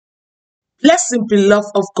Blessed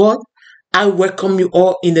beloved of God, I welcome you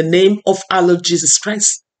all in the name of our Lord Jesus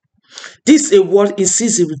Christ. This is a word in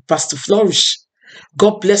season with Pastor Flourish.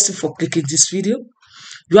 God bless you for clicking this video.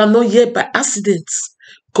 You are not here by accident.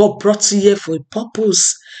 God brought you here for a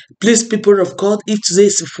purpose. Please, people of God, if today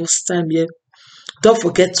is your first time here, don't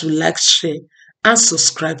forget to like, share, and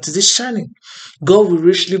subscribe to this channel. God will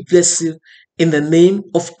richly bless you in the name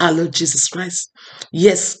of our Lord Jesus Christ.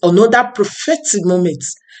 Yes, another prophetic moment.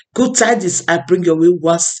 Good tidings I bring your way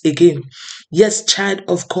once again. Yes, child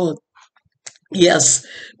of God. Yes,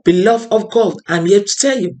 beloved of God, I'm here to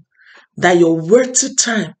tell you that your waiting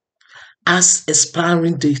time has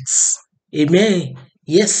expiring dates. Amen.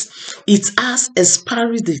 Yes, it has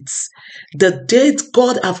expiry dates. The date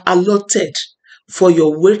God have allotted for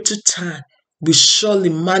your waiting time will surely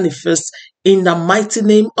manifest in the mighty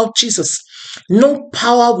name of Jesus. No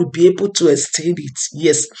power will be able to extend it.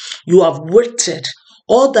 Yes, you have waited.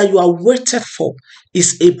 All that you are waiting for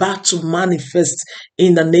is about to manifest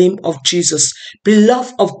in the name of Jesus.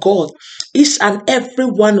 Beloved of God, each and every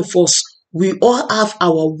one of us, we all have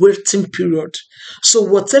our waiting period. So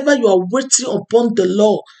whatever you are waiting upon the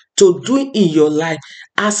Lord to do in your life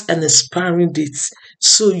has an expiring date.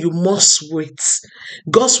 So you must wait.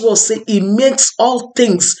 God's word says He makes all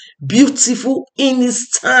things beautiful in His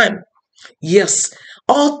time. Yes,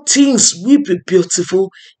 all things will be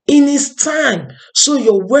beautiful in His time. So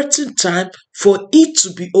your waiting time for it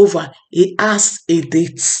to be over, it has a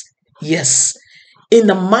date. Yes, in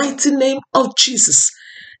the mighty name of Jesus,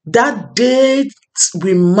 that date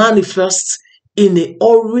will manifest in a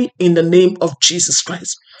hurry in the name of Jesus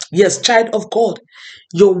Christ. Yes, child of God,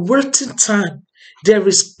 your waiting time, there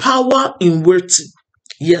is power in waiting.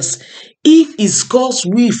 Yes, if it's God's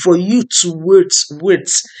will for you to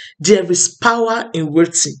wait, there is power in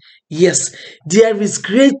waiting. Yes, there is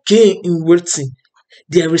great gain in waiting.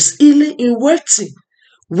 There is healing in waiting.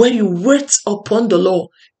 When you wait upon the Lord,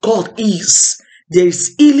 God is. There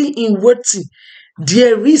is healing in waiting.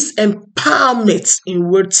 There is empowerment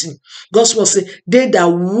in waiting. God's word says, they that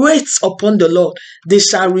wait upon the Lord, they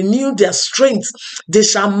shall renew their strength. They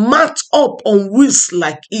shall mount up on wings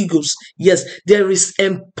like eagles. Yes, there is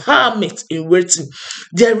empowerment in waiting.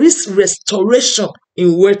 There is restoration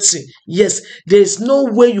in waiting. Yes, there is no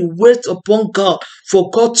way you wait upon God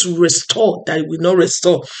for God to restore that He will not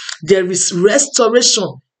restore. There is restoration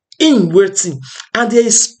in waiting, and there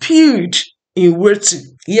is speed in waiting.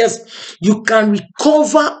 Yes, you can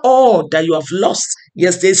recover all that you have lost.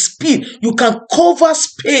 Yes, there's speed. You can cover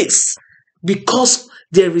space because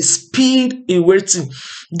there is speed in waiting.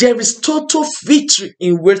 There is total victory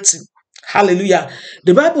in waiting. Hallelujah.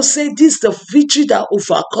 The Bible says this is the victory that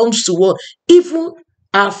overcomes the world, even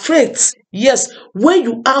our faith. Yes, when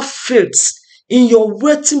you have faith in your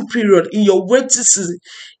waiting period, in your waiting season,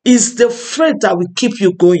 is the faith that will keep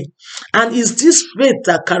you going. And is this faith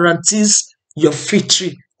that guarantees your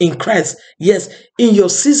victory in Christ. Yes, in your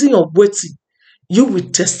season of waiting, you will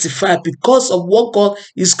testify because of what God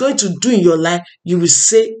is going to do in your life. You will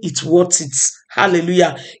say it's worth it.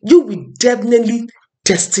 Hallelujah. You will definitely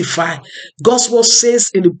testify. God's word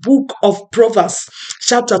says in the book of Proverbs,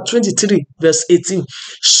 chapter 23, verse 18,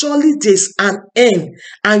 surely there's an end,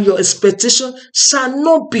 and your expectation shall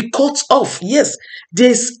not be cut off. Yes,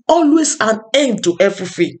 there's always an end to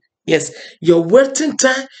everything. Yes, your waiting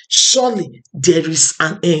time, surely there is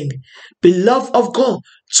an end. Beloved of God,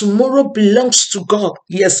 tomorrow belongs to God.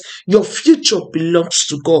 Yes, your future belongs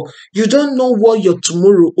to God. You don't know what your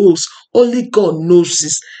tomorrow holds. Only God knows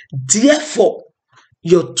this. Therefore,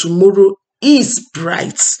 your tomorrow is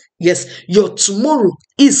bright. Yes, your tomorrow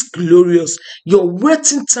is glorious. Your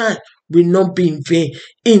waiting time will not be in vain.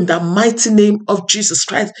 In the mighty name of Jesus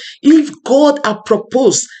Christ, if God has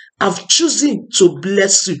proposed, have chosen to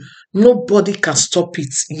bless you, nobody can stop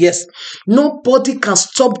it. Yes, nobody can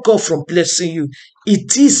stop God from blessing you.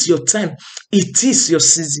 It is your time. It is your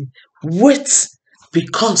season. Wait,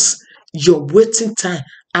 because your waiting time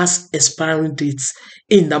has expiring dates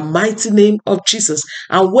in the mighty name of Jesus.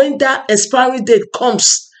 And when that expiry date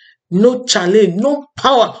comes, no challenge, no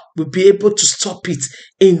power will be able to stop it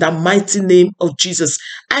in the mighty name of Jesus.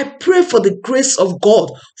 I pray for the grace of God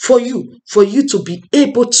for you to be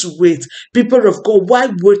able to wait. People of God,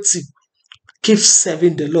 while waiting, keep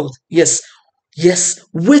serving the Lord. Yes,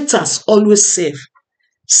 waiters always serve.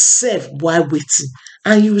 Serve while waiting,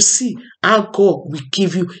 and you will see how God will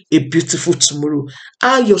give you a beautiful tomorrow,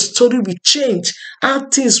 how your story will change, how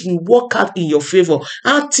things will work out in your favor,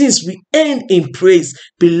 how things will end in praise.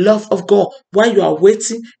 Beloved of God, while you are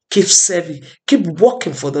waiting, Keep serving, keep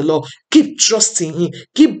working for the Lord, keep trusting Him,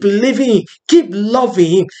 keep believing Him, keep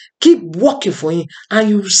loving Him, keep working for Him, and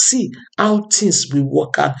you will see how things will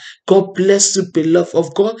work out. God bless you, beloved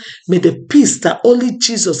of God. May the peace that only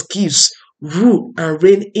Jesus gives rule and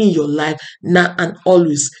reign in your life now and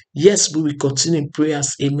always. Yes, we will continue in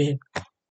prayers. Amen.